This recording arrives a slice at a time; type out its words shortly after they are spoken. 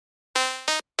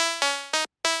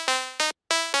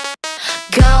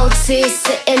Goatee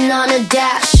sitting on a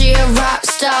dash. She a rock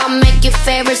star, make your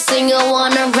favorite singer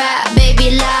wanna rap.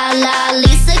 Baby la la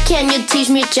Lisa, can you teach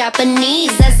me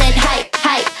Japanese? I said hype,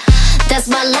 hype, that's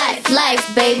my life, life,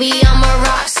 baby, I'm a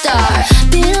rock star.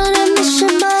 Been on a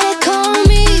mission, but they call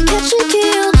me catch and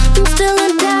kill. I'm still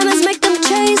in diamonds, make them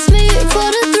chase me for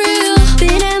the thrill.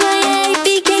 Been MIA,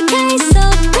 BKK, so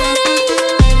pretty.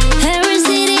 Every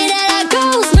city that I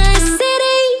go's my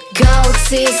city.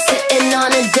 Goatee sitting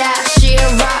on a dash. She a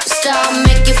rock star,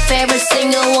 make your favorite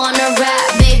singer wanna rap.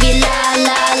 Baby la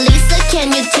la Lisa, can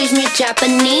you teach me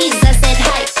Japanese? I said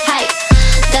hype, hype,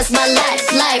 that's my life,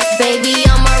 life, baby,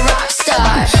 I'm a rock star.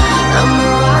 I'm a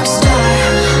rock star,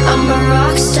 I'm a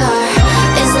rock star.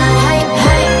 It's not hype,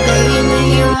 hype, baby,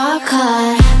 make it rock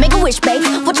hard. Make a wish, babe,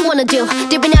 what you wanna do?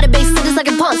 Dipping out of base, so just like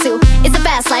a ponzu. It's a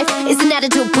fast life, it's an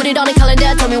attitude. Put it on a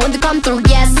calendar, tell me when to come through.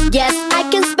 Yes, yes, I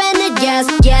can spend it, yes,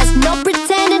 yes. No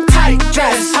pretending, tight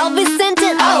dress, I'll be sent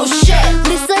it, oh shit.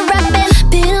 Lisa rapping.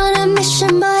 Been on a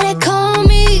mission, but they call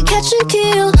me catch and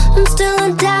kill. I'm still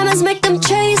in diamonds, make them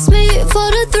chase me for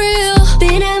the thrill.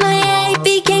 Been MIA,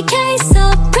 BKK, so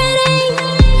pretty.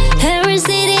 Every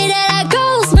city that I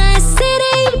go's my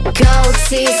city.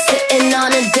 Goatee sitting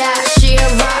on a dash. She a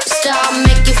rock star,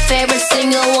 make your favorite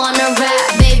singer wanna rap.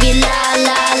 Baby la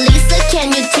la Lisa,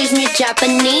 can you teach me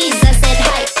Japanese? I said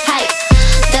hype, hype,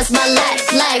 that's my life,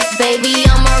 life, baby,